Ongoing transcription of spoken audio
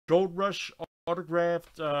Gold Rush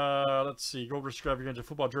autographed, let's see, Gold Rush Extravaganza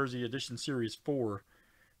Football Jersey Edition Series 4.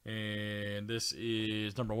 And this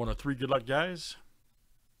is number 103. Good luck, guys.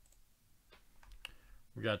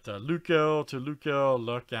 We got Luco to Luco.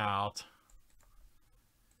 Look out.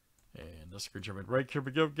 And let's go jump right. Here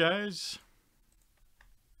we go, guys.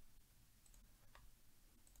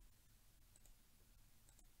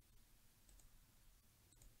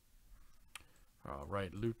 All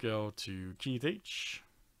right, Luco to Keith H.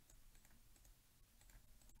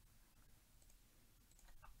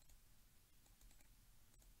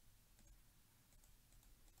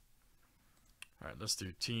 All right, let's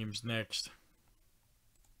do teams next.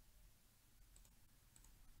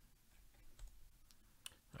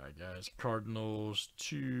 All right, guys. Cardinals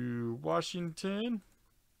to Washington.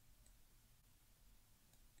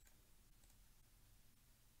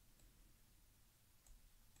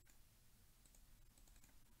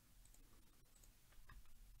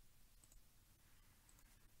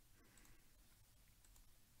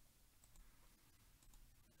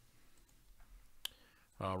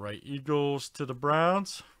 All right, Eagles to the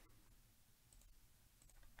Browns.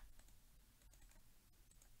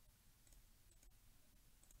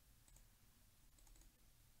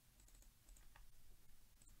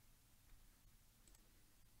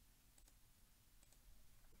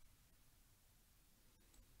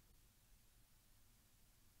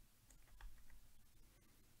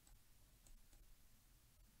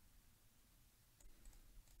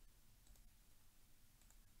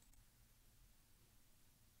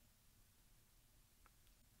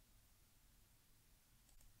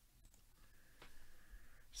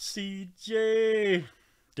 CJ.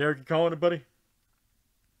 Derek, you calling it, buddy?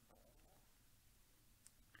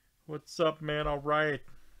 What's up, man? All right.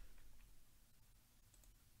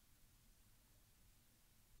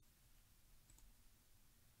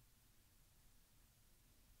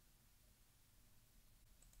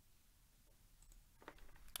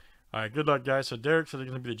 All right, good luck, guys. So Derek said they're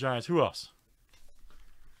going to be the Giants. Who else?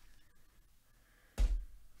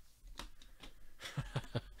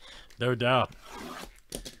 No doubt.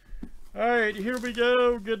 All right, here we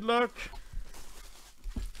go. Good luck.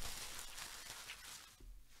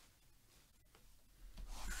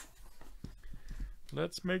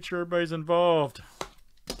 Let's make sure everybody's involved.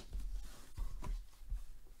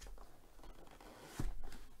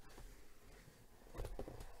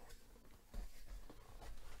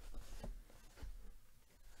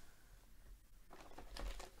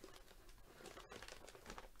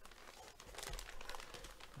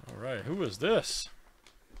 All right, who is this?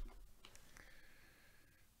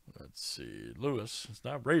 Let's see, Lewis. It's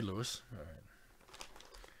not Ray Lewis. All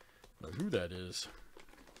right. Know who that is.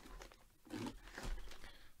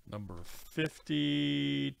 Number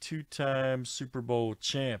 50, two-time Super Bowl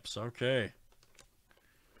champs. Okay.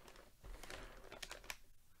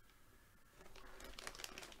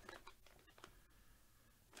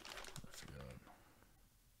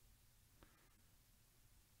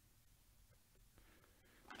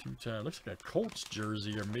 Two-time. Looks like a Colts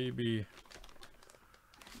jersey, or maybe.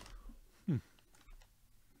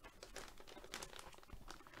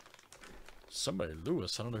 Somebody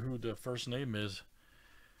Lewis. I don't know who the first name is.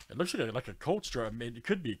 It looks like a Colts jersey. I mean, it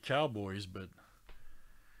could be Cowboys, but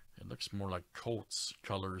it looks more like Colts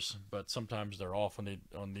colors. But sometimes they're off on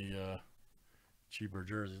the cheaper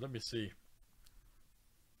jerseys. Let me see.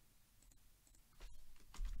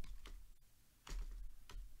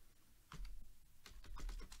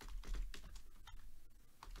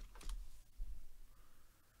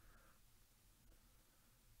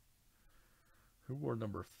 Who wore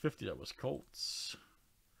number 50? That was Colts.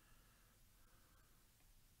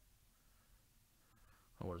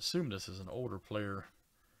 I would assume this is an older player.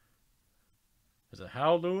 Is it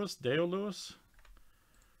Hal Lewis? Dale Lewis?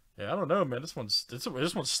 Yeah, I don't know, man. This one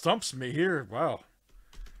stumps me here. Wow.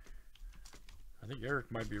 I think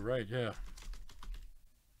Eric might be right. Yeah.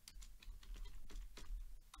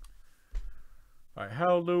 All right.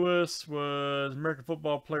 Hal Lewis was American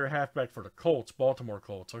football player, halfback for the Colts, Baltimore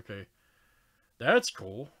Colts. Okay. That's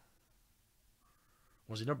cool.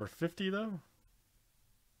 Was he number 50 though?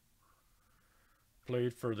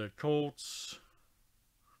 Played for the Colts.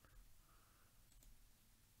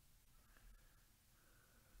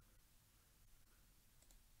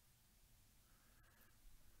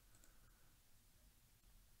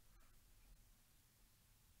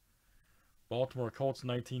 Baltimore Colts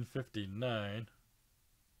 1959.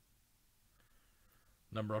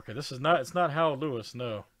 Number, okay, this is not, it's not Hal Lewis,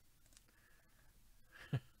 no.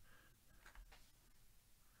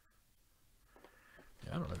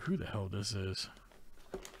 I don't know who the hell this is.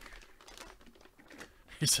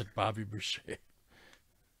 He said Bobby Boucher.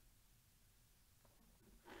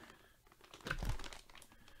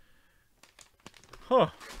 Huh.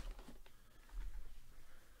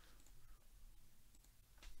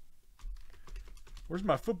 Where's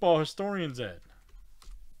my football historians at?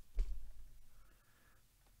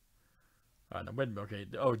 Alright, now wait a minute. Okay.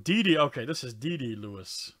 Oh, D.D. Okay, this is D.D.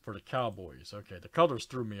 Lewis for the Cowboys. Okay, the colors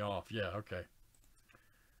threw me off. Yeah, okay.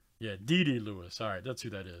 Yeah, D.D. Lewis. Alright, that's who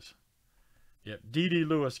that is. Yep, D.D.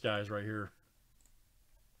 Lewis, guys, right here.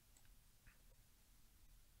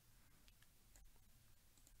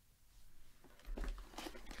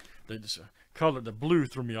 They just color, the blue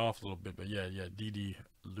threw me off a little bit, but yeah, D.D.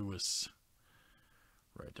 Lewis.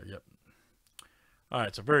 Right there, yep.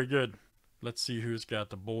 Alright, so very good. Let's see who's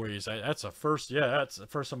got the boys. That's a first, yeah, that's the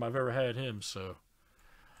first time I've ever had him, so.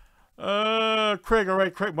 Craig,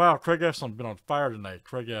 alright, Craig. Wow, Craig F's been on fire tonight.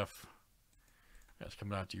 Craig F. That's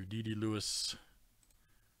coming out to you. D.D. Lewis.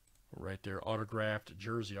 Right there, autographed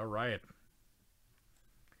jersey. Alright.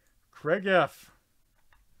 Craig F.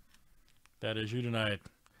 That is you tonight.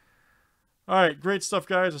 Alright, great stuff,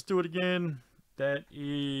 guys. Let's do it again. That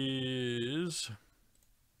is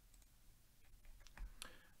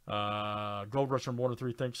Gold Rush from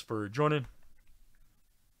 103. Thanks for joining.